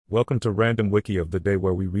Welcome to Random Wiki of the Day,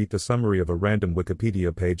 where we read the summary of a random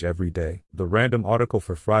Wikipedia page every day. The random article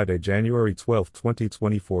for Friday, January 12,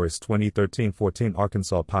 2024 is 2013-14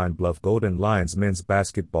 Arkansas Pine Bluff Golden Lions men's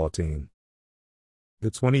basketball team.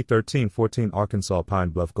 The 2013-14 Arkansas Pine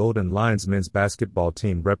Bluff Golden Lions men's basketball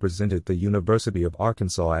team represented the University of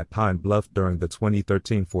Arkansas at Pine Bluff during the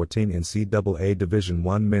 2013-14 NCAA Division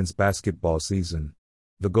I men's basketball season.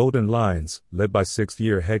 The Golden Lions, led by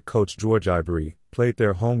sixth-year head coach George Ivory, played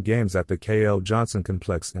their home games at the K.L. Johnson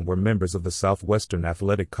Complex and were members of the Southwestern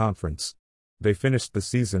Athletic Conference. They finished the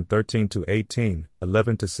season 13-18,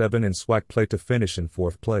 11-7 in SWAC play to finish in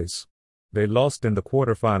fourth place. They lost in the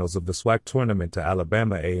quarterfinals of the SWAC tournament to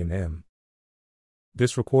Alabama A&M.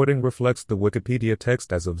 This recording reflects the Wikipedia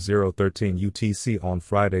text as of 0:13 UTC on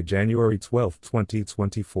Friday, January 12,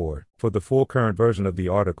 2024. For the full current version of the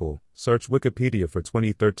article, search Wikipedia for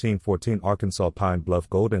 2013-14 Arkansas Pine Bluff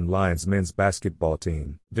Golden Lions men's basketball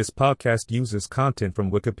team. This podcast uses content from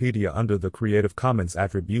Wikipedia under the Creative Commons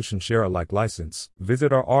Attribution Share Alike license.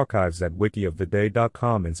 Visit our archives at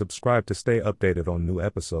wikioftheday.com and subscribe to stay updated on new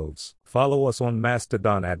episodes. Follow us on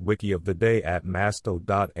Mastodon at wikioftheday at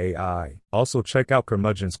masto.ai. Also check out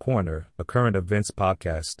Curmudgeon's Corner, a current events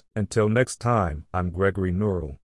podcast. Until next time, I'm Gregory Nurl.